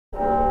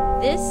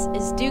This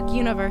is Duke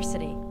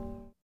University.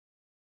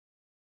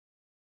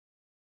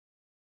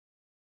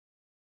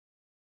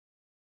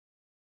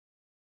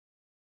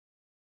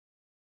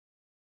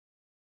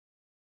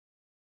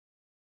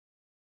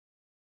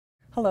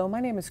 Hello,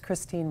 my name is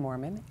Christine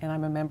Mormon, and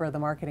I'm a member of the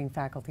marketing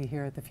faculty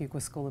here at the Fuqua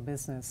School of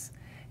Business.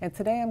 And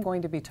today I'm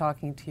going to be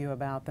talking to you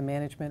about the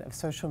management of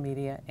social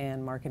media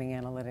and marketing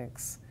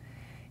analytics.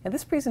 And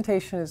this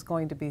presentation is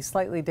going to be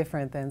slightly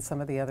different than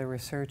some of the other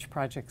research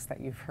projects that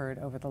you've heard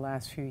over the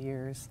last few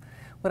years.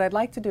 What I'd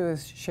like to do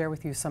is share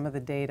with you some of the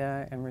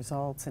data and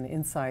results and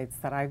insights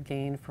that I've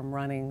gained from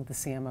running the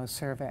CMO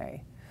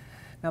survey.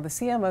 Now, the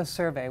CMO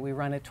survey, we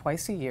run it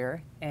twice a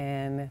year,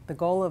 and the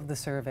goal of the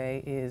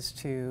survey is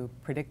to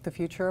predict the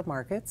future of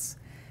markets,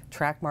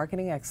 track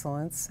marketing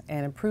excellence,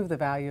 and improve the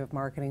value of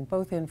marketing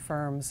both in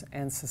firms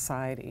and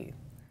society.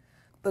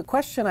 The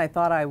question I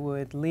thought I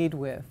would lead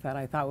with, that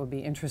I thought would be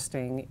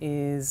interesting,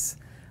 is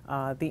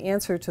the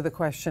answer to the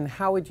question,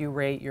 how would you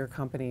rate your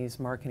company's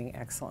marketing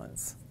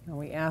excellence? And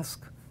we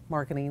ask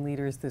marketing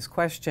leaders this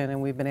question, and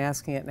we've been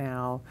asking it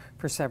now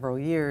for several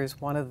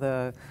years. One of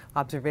the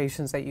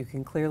observations that you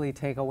can clearly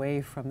take away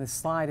from this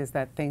slide is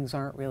that things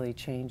aren't really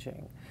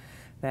changing.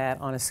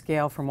 That on a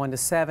scale from 1 to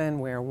 7,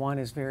 where 1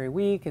 is very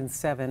weak and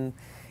 7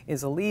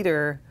 is a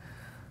leader,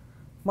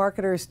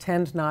 marketers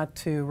tend not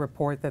to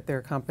report that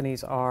their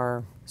companies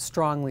are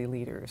strongly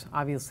leaders.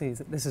 Obviously,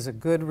 this is a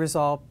good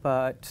result,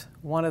 but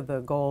one of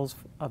the goals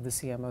of the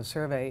CMO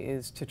survey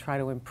is to try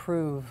to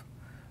improve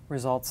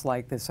results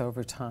like this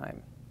over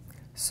time.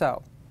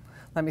 So,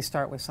 let me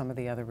start with some of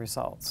the other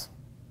results.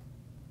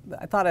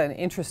 I thought an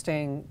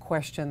interesting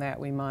question that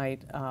we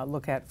might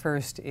look at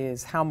first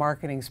is how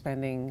marketing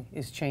spending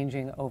is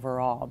changing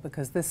overall,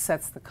 because this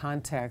sets the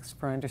context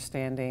for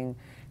understanding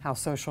how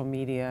social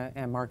media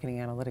and marketing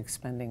analytics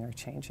spending are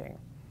changing.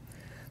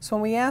 So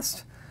when we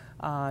asked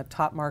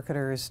top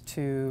marketers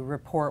to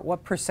report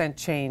what %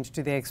 change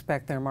do they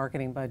expect their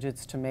marketing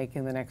budgets to make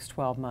in the next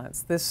 12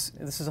 months. This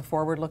is a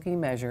forward-looking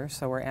measure,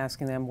 so we're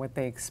asking them what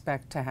they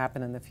expect to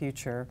happen in the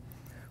future.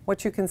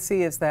 What you can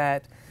see is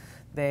that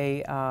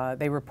they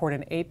report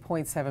an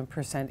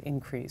 8.7%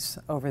 increase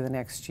over the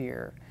next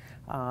year.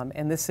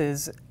 And this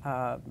is,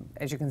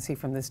 as you can see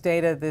from this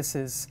data, this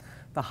is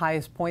the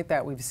highest point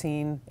that we've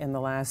seen in the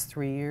last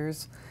 3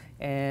 years.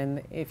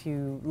 And if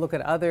you look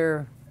at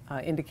other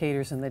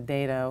indicators in the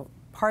data,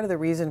 part of the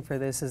reason for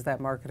this is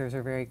that marketers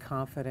are very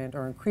confident,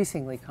 or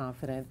increasingly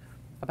confident,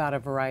 about a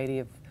variety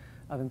of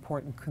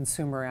important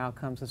consumer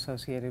outcomes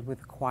associated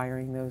with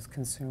acquiring those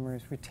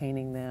consumers,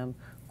 retaining them,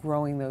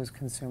 growing those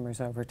consumers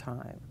over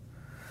time.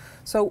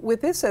 So with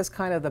this as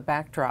kind of the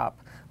backdrop,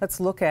 let's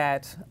look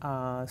at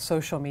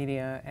social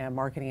media and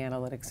marketing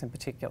analytics in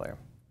particular.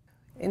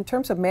 In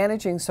terms of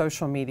managing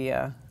social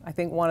media, I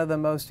think one of the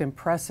most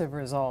impressive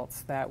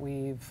results that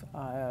we've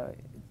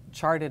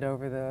charted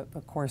over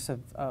the course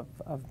of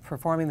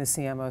performing the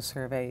CMO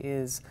survey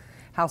is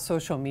how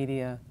social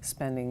media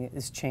spending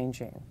is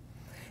changing.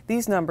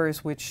 These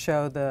numbers, which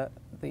show the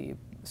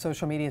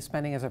social media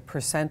spending as a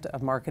 %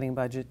 of marketing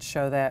budget,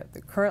 show that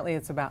currently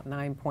it's about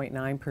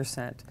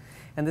 9.9%,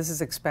 and this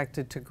is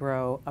expected to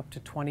grow up to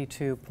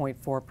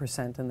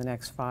 22.4% in the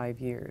next 5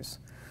 years.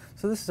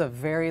 So this is a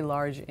very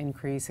large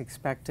increase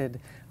expected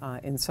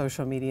in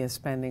social media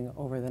spending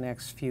over the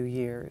next few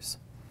years.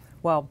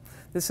 Well,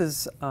 this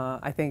is,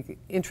 I think,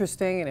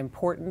 interesting and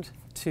important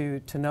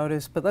to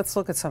notice, but let's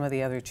look at some of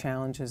the other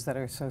challenges that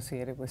are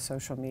associated with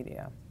social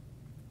media.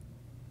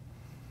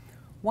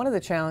 One of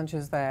the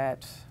challenges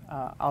that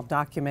I'll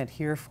document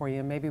here for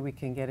you, maybe we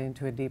can get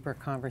into a deeper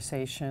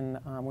conversation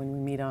when we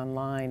meet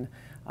online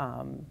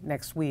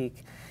next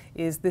week,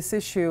 is this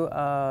issue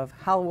of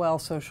how well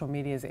social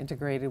media is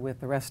integrated with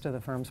the rest of the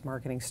firm's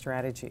marketing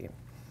strategy.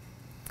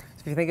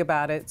 If you think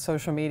about it,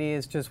 social media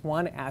is just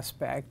one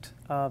aspect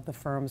of the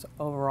firm's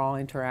overall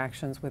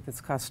interactions with its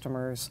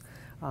customers.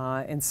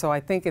 And so I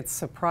think it's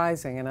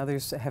surprising, and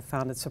others have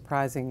found it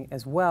surprising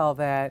as well,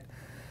 that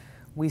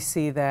we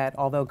see that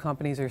although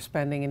companies are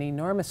spending an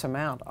enormous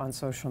amount on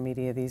social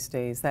media these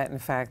days, that in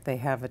fact they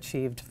have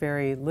achieved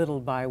very little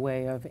by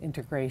way of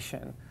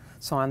integration.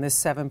 So on this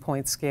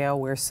 7-point scale,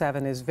 where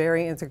 7 is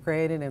very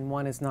integrated and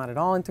 1 is not at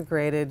all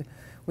integrated,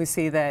 we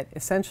see that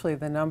essentially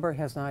the number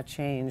has not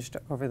changed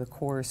over the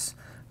course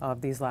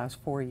of these last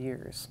 4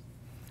 years.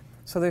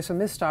 So there's a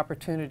missed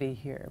opportunity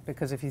here,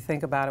 because if you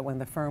think about it, when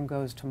the firm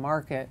goes to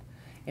market,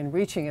 in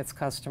reaching its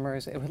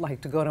customers, it would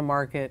like to go to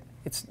market,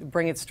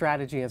 bring its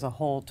strategy as a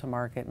whole to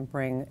market, and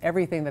bring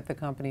everything that the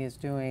company is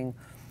doing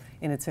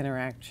in its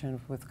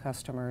interaction with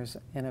customers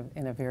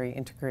in a very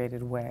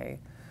integrated way.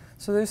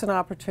 So there's an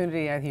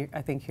opportunity,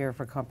 I think, here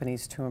for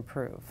companies to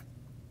improve.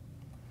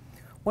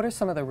 What are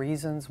some of the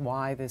reasons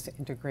why this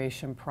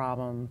integration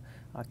problem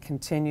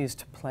continues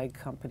to plague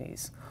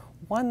companies?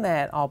 One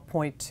that I'll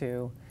point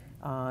to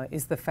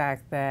is the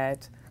fact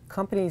that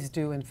companies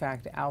do in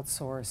fact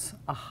outsource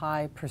a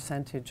high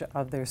percentage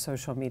of their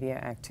social media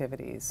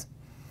activities.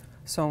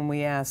 So when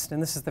we asked,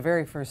 and this is the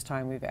very first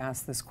time we've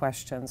asked this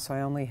question, so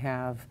I only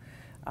have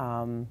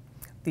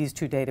these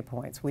 2 data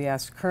points. We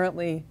asked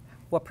currently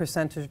what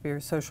percentage of your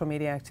social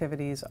media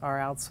activities are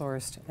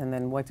outsourced, and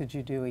then what did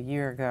you do a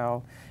year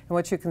ago. And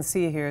what you can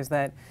see here is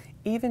that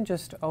even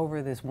just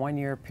over this 1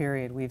 year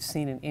period, we've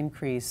seen an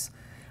increase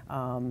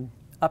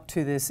up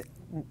to this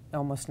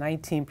almost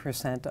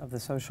 19% of the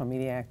social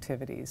media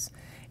activities.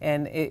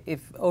 And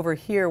if over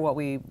here, what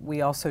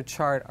we also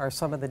chart are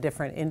some of the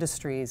different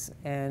industries.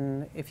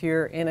 And if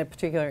you're in a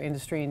particular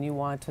industry and you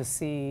want to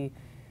see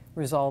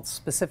results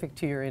specific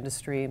to your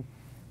industry,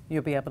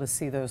 you'll be able to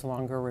see those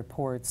longer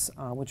reports,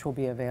 which will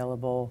be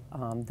available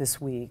this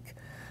week.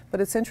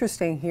 But it's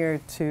interesting here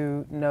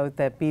to note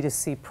that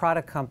B2C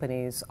product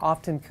companies,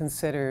 often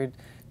considered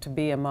to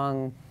be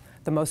among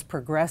the most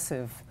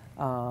progressive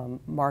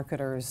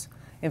marketers,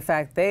 in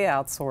fact, they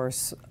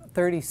outsource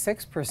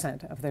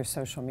 36% of their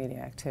social media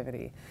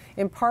activity,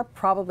 in part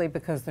probably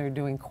because they're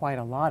doing quite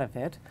a lot of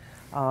it.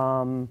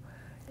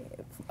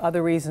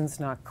 Other reasons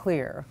not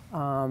clear.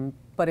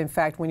 But in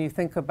fact, when you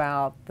think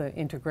about the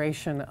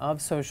integration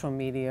of social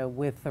media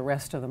with the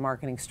rest of the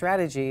marketing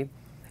strategy,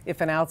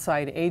 if an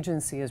outside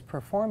agency is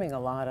performing a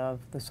lot of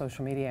the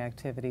social media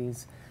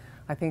activities,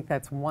 I think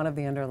that's one of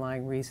the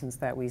underlying reasons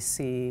that we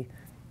see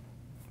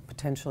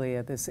potentially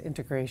this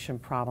integration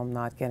problem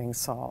not getting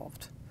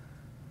solved.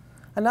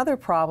 Another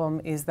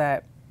problem is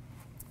that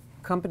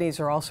companies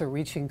are also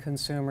reaching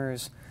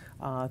consumers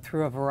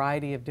through a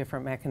variety of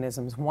different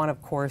mechanisms. One,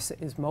 of course,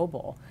 is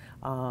mobile.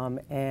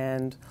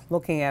 And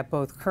looking at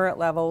both current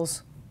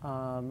levels,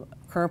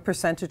 current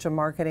percentage of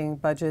marketing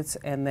budgets,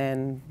 and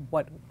then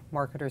what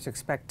marketers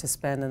expect to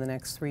spend in the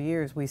next 3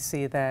 years, we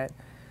see that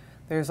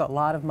there's a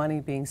lot of money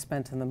being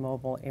spent in the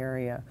mobile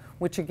area,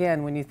 which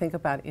again, when you think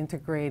about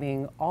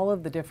integrating all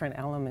of the different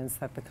elements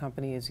that the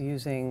company is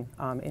using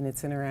in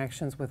its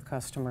interactions with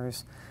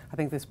customers, I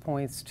think this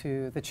points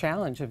to the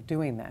challenge of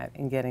doing that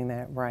and getting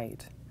that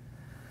right.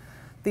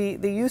 The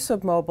use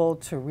of mobile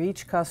to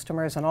reach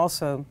customers, and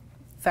also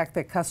the fact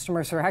that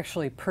customers are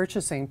actually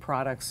purchasing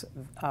products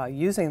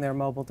using their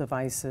mobile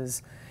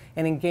devices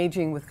and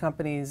engaging with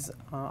companies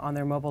on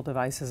their mobile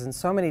devices in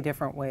so many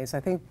different ways,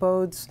 I think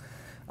bodes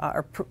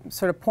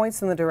sort of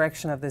points in the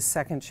direction of this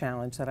second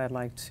challenge that I'd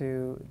like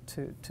to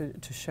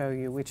show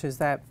you, which is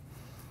that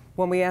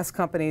when we ask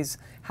companies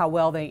how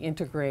well they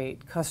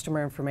integrate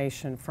customer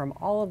information from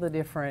all of the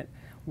different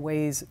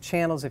ways,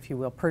 channels, if you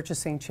will,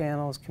 purchasing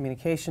channels,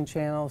 communication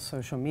channels,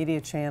 social media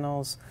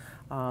channels,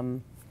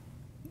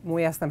 when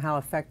we ask them how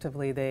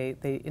effectively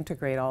they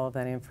integrate all of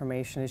that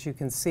information, as you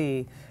can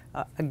see,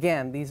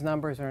 again, these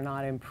numbers are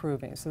not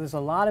improving. So there's a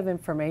lot of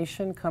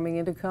information coming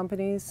into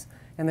companies,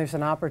 and there's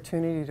an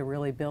opportunity to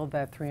really build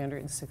that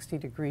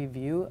 360-degree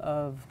view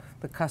of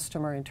the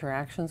customer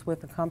interactions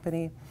with the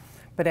company.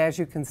 But as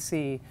you can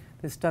see,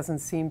 this doesn't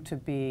seem to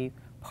be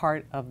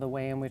part of the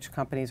way in which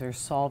companies are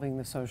solving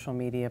the social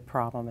media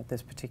problem at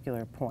this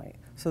particular point.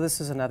 So this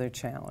is another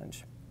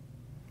challenge.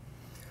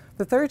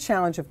 The third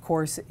challenge, of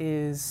course,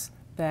 is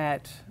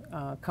that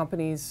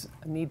companies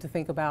need to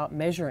think about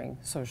measuring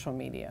social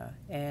media.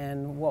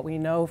 And what we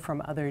know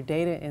from other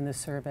data in the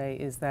survey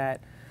is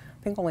that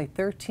I think only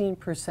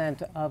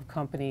 13% of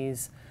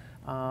companies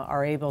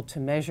are able to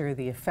measure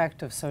the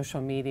effect of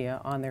social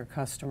media on their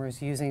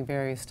customers using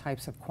various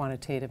types of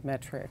quantitative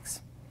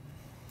metrics.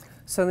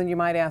 So then you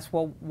might ask,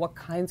 well, what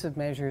kinds of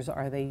measures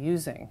are they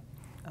using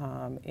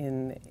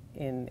in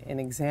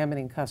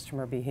examining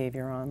customer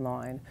behavior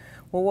online?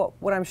 Well,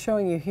 what I'm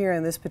showing you here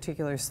in this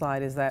particular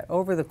slide is that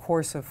over the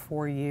course of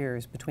 4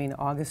 years, between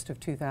August of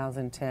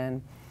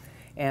 2010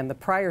 and the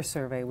prior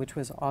survey, which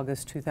was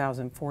August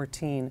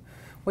 2014,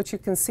 what you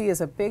can see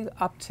is a big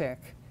uptick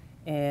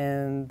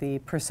in the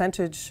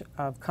percentage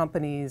of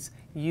companies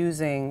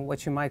using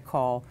what you might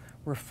call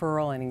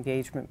referral and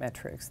engagement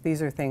metrics.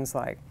 These are things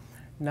like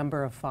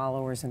number of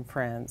followers and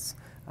friends,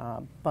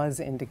 buzz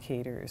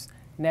indicators,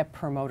 net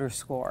promoter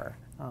score,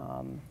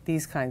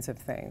 these kinds of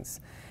things.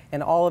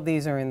 And all of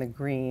these are in the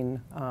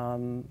green,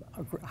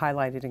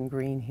 highlighted in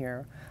green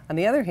here. On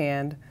the other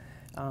hand,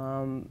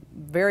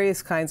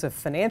 various kinds of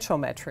financial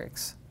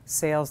metrics,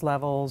 sales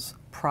levels,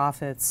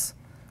 profits,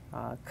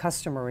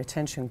 customer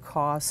retention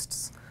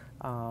costs,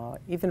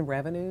 even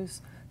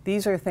revenues,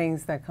 these are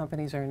things that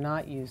companies are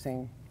not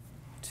using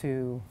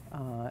to,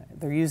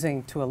 they're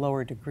using to a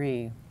lower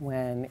degree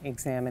when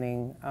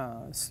examining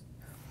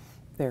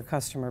their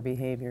customer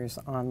behaviors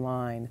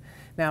online.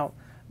 Now,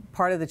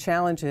 part of the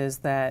challenge is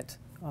that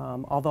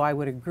although I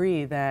would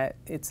agree that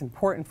it's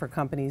important for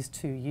companies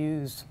to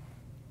use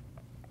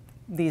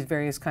these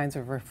various kinds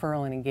of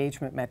referral and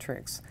engagement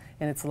metrics,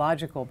 and it's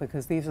logical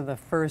because these are the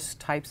first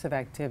types of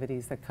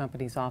activities that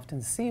companies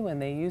often see when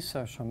they use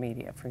social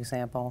media, for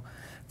example,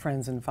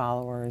 friends and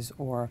followers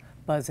or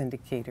buzz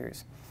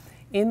indicators.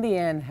 In the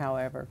end,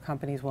 however,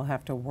 companies will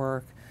have to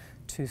work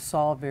to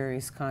solve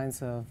various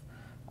kinds of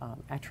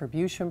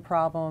attribution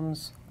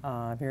problems,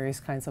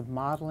 various kinds of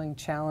modeling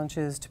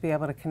challenges to be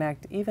able to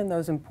connect even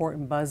those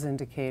important buzz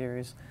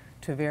indicators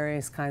to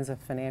various kinds of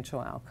financial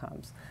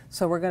outcomes.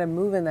 So we're going to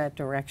move in that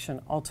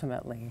direction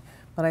ultimately.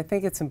 But But I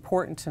think it's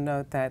important to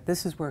note that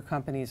this is where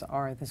companies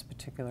are at this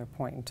particular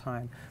point in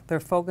time. They're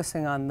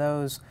focusing on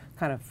those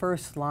kind of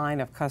first line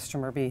of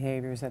customer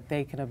behaviors that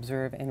they can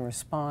observe in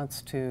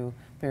response to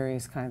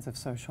various kinds of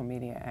social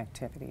media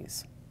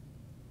activities.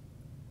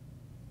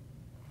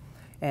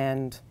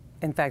 And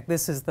in fact,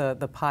 this is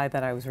the pie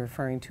that I was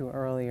referring to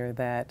earlier,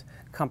 that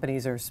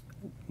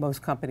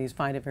most companies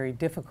find it very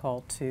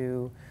difficult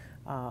to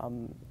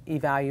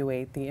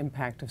evaluate the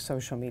impact of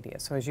social media.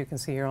 So as you can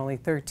see here, only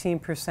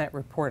 13%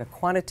 report a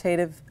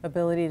quantitative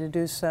ability to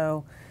do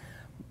so.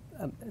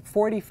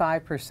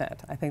 45%,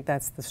 I think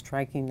that's the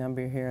striking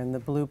number here in the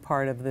blue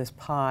part of this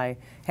pie,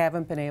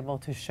 haven't been able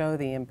to show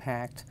the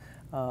impact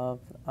of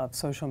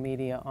social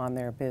media on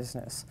their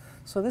business.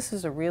 So this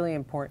is a really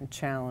important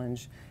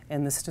challenge,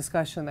 and this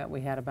discussion that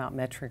we had about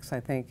metrics, I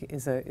think,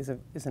 is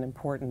an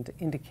important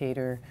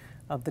indicator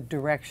of the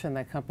direction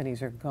that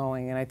companies are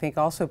going, and I think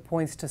also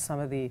points to some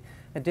of the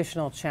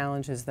additional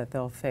challenges that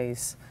they'll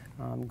face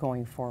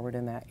going forward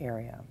in that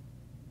area.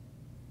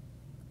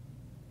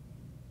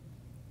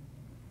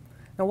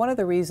 Now, one of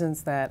the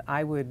reasons that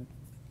I would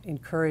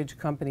encourage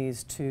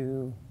companies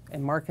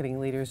and marketing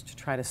leaders to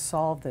try to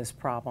solve this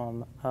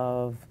problem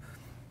of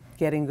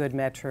getting good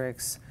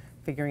metrics,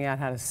 figuring out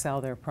how to sell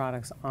their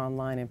products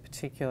online in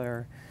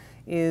particular,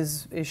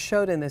 is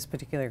showed in this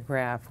particular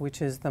graph,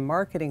 which is the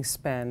marketing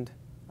spend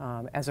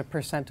as a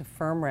percent of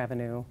firm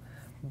revenue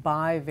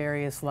by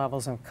various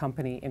levels of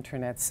company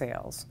internet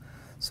sales.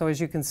 So as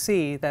you can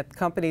see, that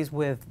companies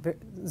with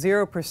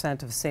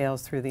 0% of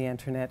sales through the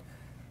internet,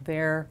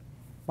 their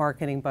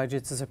marketing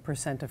budgets as a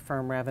percent of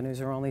firm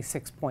revenues are only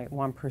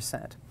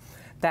 6.1%.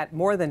 That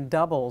more than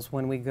doubles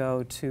when we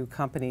go to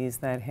companies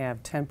that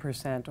have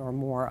 10% or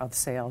more of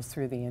sales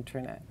through the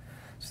internet.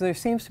 So there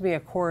seems to be a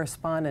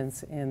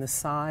correspondence in the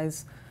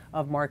size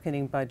of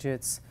marketing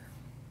budgets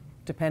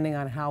depending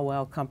on how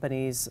well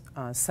companies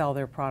sell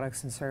their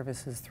products and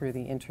services through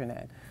the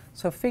internet.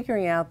 So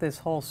figuring out this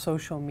whole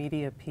social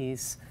media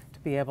piece to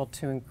be able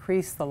to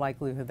increase the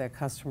likelihood that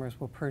customers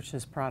will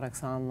purchase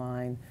products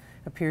online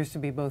appears to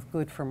be both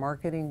good for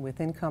marketing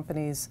within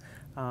companies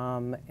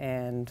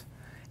and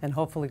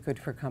hopefully good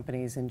for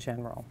companies in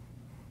general.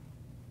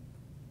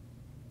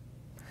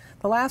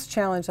 The last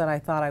challenge that I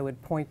thought I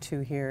would point to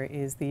here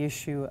is the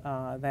issue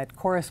that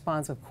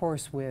corresponds, of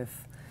course,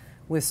 with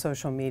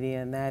social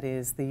media, and that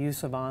is the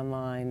use of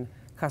online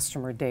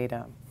customer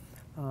data.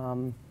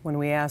 When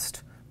we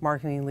asked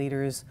marketing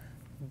leaders,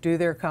 do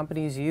their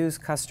companies use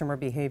customer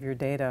behavior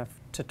data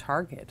to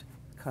target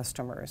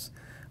customers?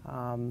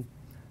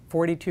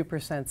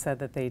 42% said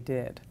that they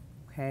did.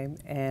 Okay?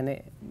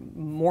 And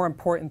more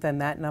important than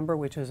that number,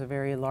 which is a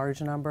very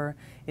large number,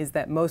 is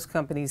that most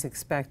companies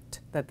expect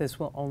that this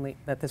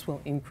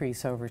will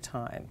increase over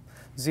time.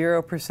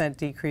 0%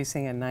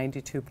 decreasing and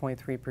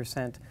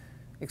 92.3%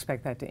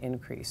 expect that to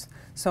increase.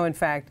 So in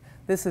fact,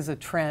 this is a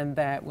trend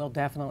that will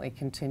definitely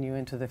continue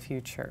into the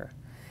future.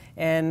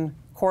 And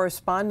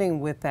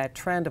corresponding with that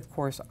trend, of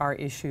course, are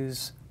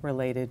issues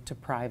related to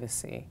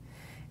privacy.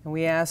 And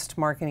we asked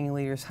marketing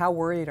leaders, how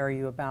worried are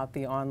you about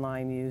the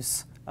online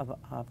use of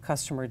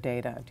customer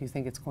data? Do you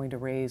think it's going to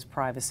raise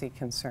privacy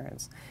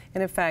concerns?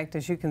 And in fact,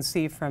 as you can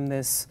see from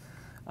this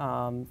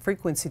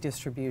frequency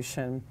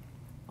distribution,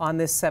 on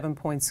this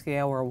 7-point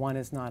scale where 1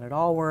 is not at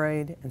all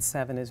worried and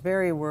 7 is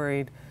very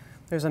worried,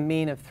 there's a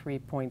mean of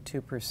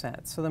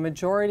 3.2%. So the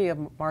majority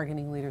of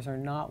marketing leaders are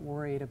not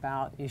worried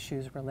about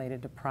issues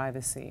related to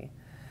privacy.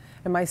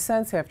 And my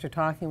sense after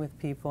talking with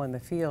people in the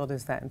field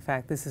is that, in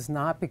fact, this is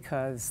not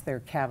because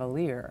they're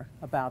cavalier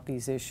about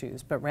these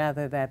issues, but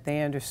rather that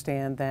they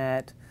understand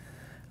that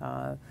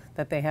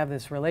they have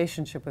this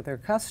relationship with their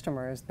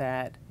customers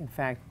that, in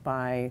fact,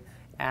 by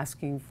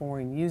asking for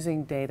and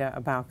using data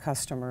about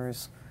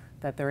customers,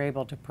 that they're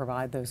able to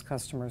provide those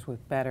customers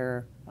with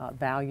better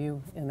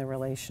value in the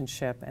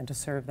relationship and to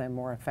serve them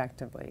more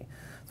effectively.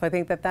 So I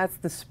think that that's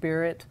the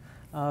spirit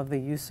of the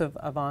use of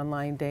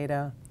online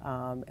data,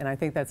 and I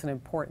think that's an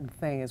important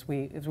thing as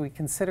we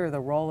consider the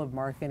role of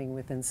marketing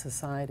within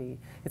society.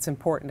 It's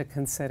important to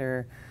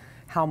consider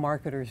how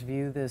marketers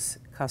view this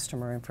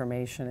customer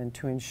information and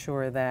to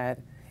ensure that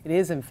it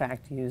is in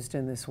fact used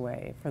in this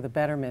way for the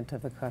betterment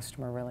of the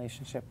customer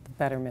relationship, the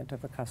betterment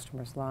of the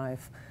customer's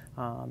life,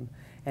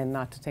 and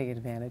not to take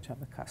advantage of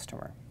the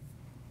customer.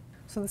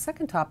 So the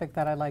second topic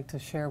that I'd like to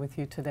share with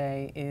you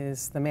today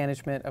is the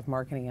management of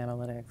marketing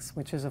analytics,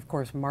 which is, of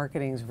course,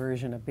 marketing's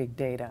version of big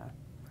data.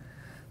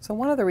 So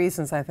one of the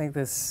reasons I think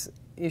this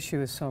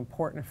issue is so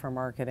important for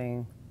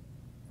marketing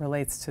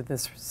relates to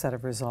this set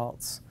of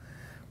results.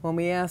 When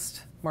we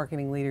asked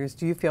marketing leaders,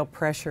 do you feel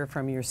pressure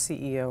from your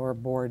CEO or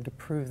board to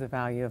prove the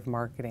value of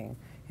marketing?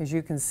 As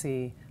you can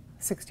see,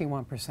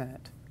 61%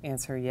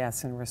 answer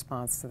yes in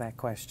response to that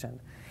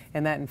question.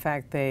 And that, in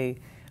fact,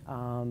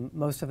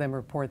 most of them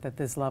report that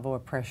this level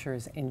of pressure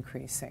is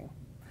increasing.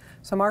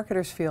 So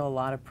marketers feel a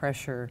lot of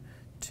pressure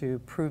to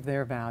prove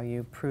their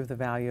value, prove the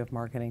value of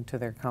marketing to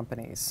their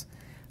companies.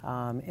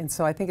 And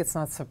so I think it's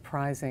not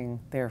surprising,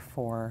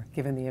 therefore,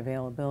 given the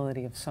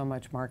availability of so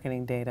much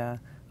marketing data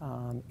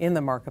in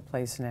the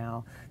marketplace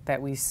now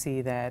that we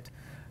see that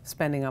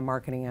spending on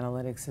marketing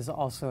analytics is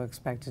also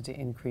expected to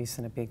increase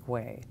in a big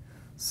way.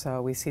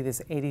 So we see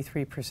this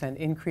 83%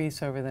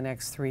 increase over the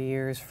next 3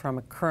 years from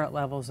current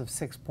levels of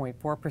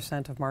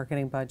 6.4% of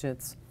marketing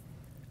budgets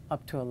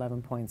up to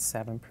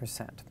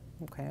 11.7%.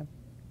 Okay?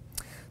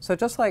 So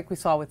just like we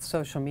saw with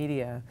social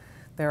media,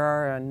 there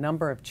are a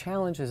number of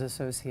challenges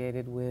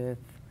associated with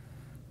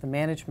the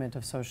management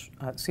of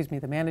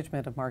the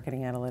management of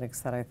marketing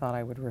analytics that I thought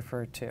I would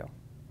refer to.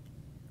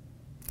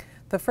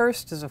 The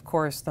first is, of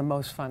course, the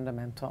most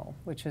fundamental,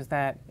 which is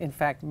that, in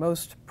fact,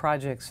 most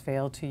projects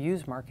fail to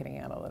use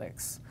marketing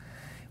analytics.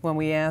 When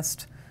we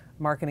asked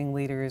marketing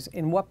leaders,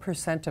 in what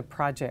 % of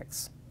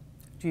projects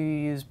do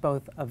you use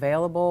both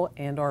available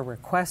and/or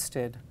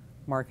requested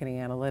marketing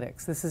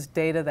analytics? This is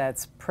data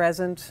that's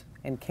present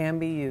and can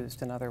be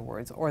used, in other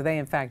words, or they,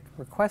 in fact,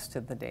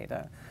 requested the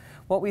data.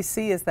 What we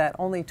see is that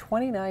only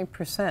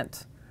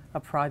 29%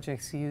 of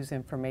projects use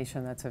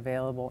information that's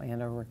available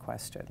and/or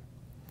requested.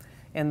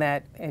 And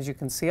that, as you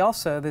can see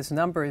also, this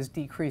number is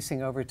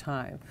decreasing over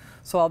time.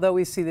 So although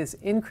we see this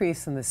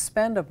increase in the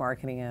spend of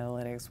marketing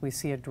analytics, we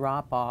see a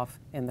drop-off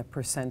in the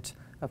 %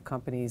 of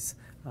companies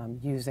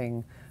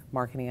using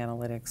marketing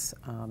analytics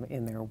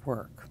in their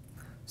work.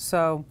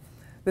 So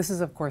this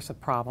is, of course, a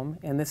problem,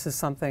 and this is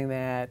something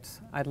that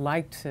I'd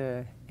like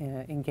to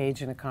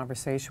engage in a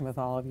conversation with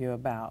all of you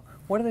about.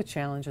 What are the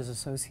challenges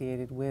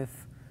associated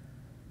with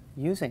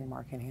using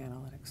marketing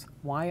analytics?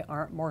 Why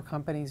aren't more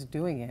companies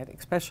doing it,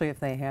 especially if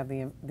they have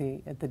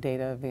the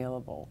data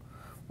available?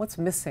 What's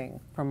missing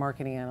from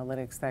marketing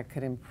analytics that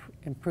could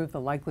improve the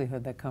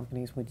likelihood that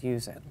companies would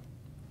use it?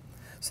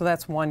 So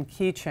that's one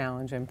key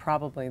challenge and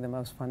probably the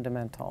most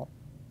fundamental.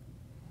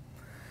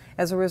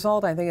 As a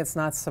result, I think it's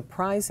not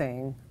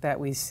surprising that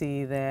we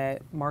see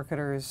that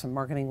marketers and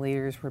marketing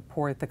leaders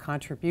report the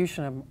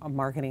contribution of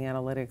marketing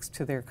analytics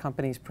to their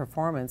company's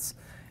performance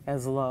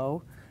as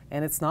low,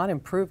 and it's not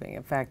improving.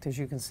 In fact, as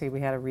you can see,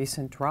 we had a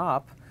recent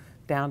drop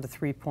down to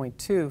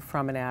 3.2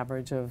 from an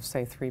average of,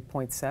 say,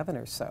 3.7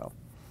 or so.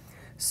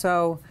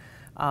 So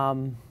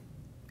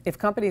if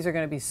companies are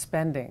going to be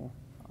spending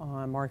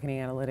on marketing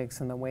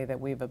analytics in the way that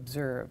we've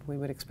observed, we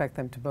would expect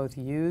them to both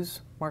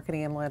use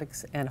marketing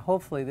analytics, and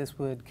hopefully this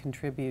would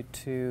contribute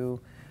to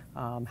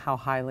how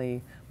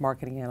highly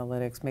marketing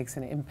analytics makes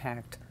an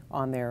impact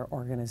on their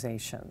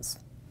organizations.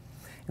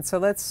 And so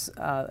let's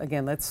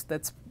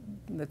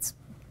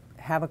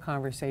have a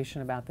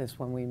conversation about this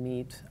when we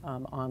meet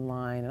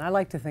online. And I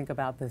like to think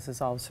about this as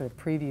also a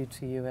preview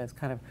to you as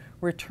kind of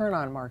return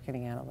on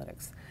marketing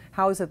analytics.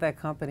 How is it that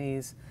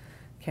companies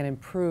can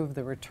improve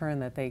the return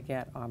that they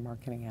get on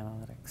marketing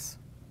analytics?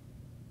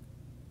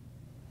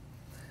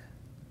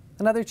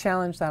 Another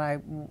challenge that I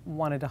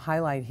wanted to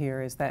highlight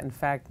here is that, in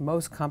fact,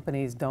 most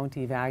companies don't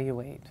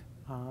evaluate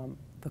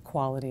the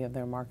quality of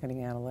their marketing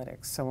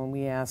analytics. So when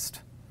we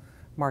asked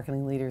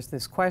marketing leaders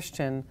this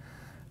question,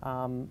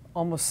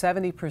 almost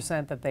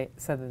 70% that they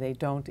said that they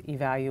don't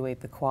evaluate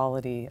the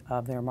quality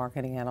of their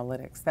marketing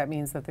analytics. That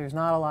means that there's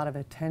not a lot of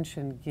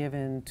attention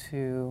given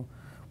to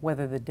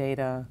whether the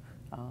data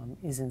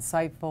is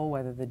insightful,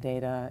 whether the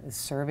data is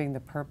serving the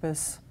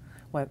purpose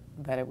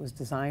that it was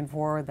designed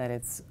for, that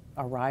it's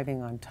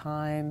arriving on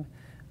time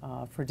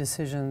for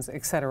decisions,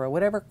 et cetera.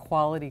 Whatever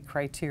quality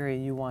criteria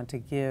you want to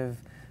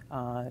give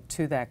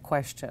to that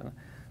question.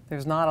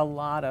 There's not a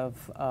lot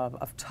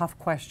of tough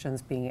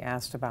questions being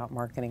asked about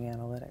marketing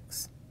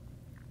analytics.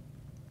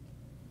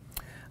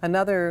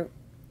 Another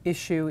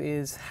issue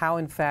is how,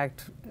 in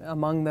fact,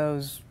 among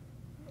those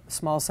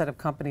small set of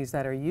companies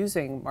that are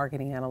using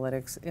marketing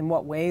analytics, in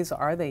what ways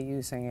are they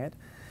using it?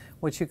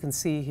 What you can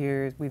see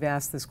here, we've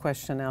asked this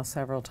question now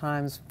several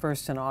times,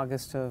 first in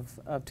August of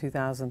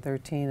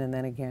 2013 and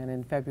then again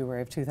in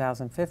February of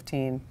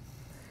 2015.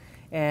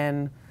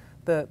 And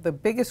the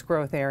biggest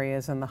growth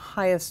areas and the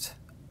highest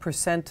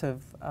 %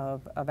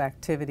 of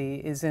activity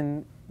is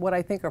in what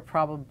I think are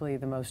probably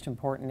the most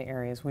important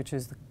areas, which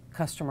is the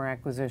customer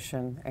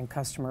acquisition and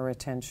customer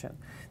retention.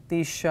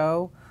 These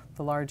show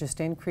the largest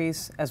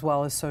increase, as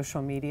well as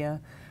social media,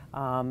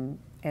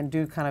 and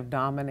do kind of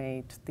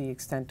dominate the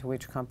extent to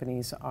which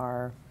companies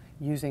are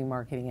using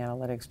marketing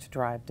analytics to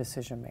drive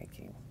decision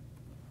making.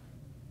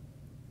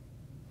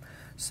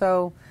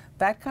 So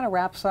that kind of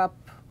wraps up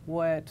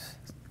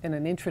in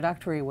an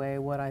introductory way,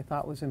 what I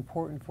thought was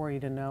important for you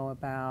to know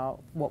about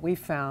what we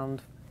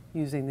found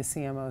using the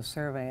CMO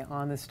survey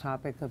on this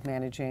topic of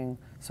managing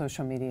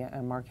social media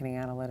and marketing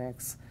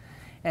analytics.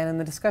 And in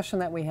the discussion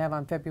that we have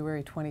on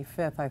February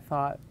 25th, I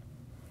thought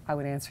I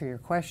would answer your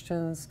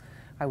questions.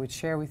 I would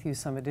share with you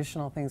some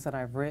additional things that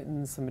I've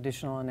written, some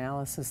additional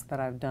analysis that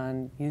I've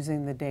done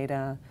using the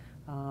data,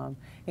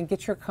 and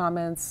get your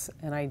comments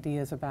and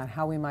ideas about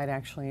how we might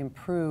actually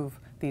improve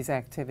these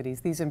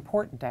activities, these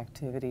important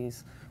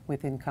activities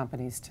within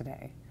companies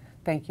today.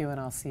 Thank you, and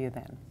I'll see you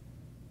then.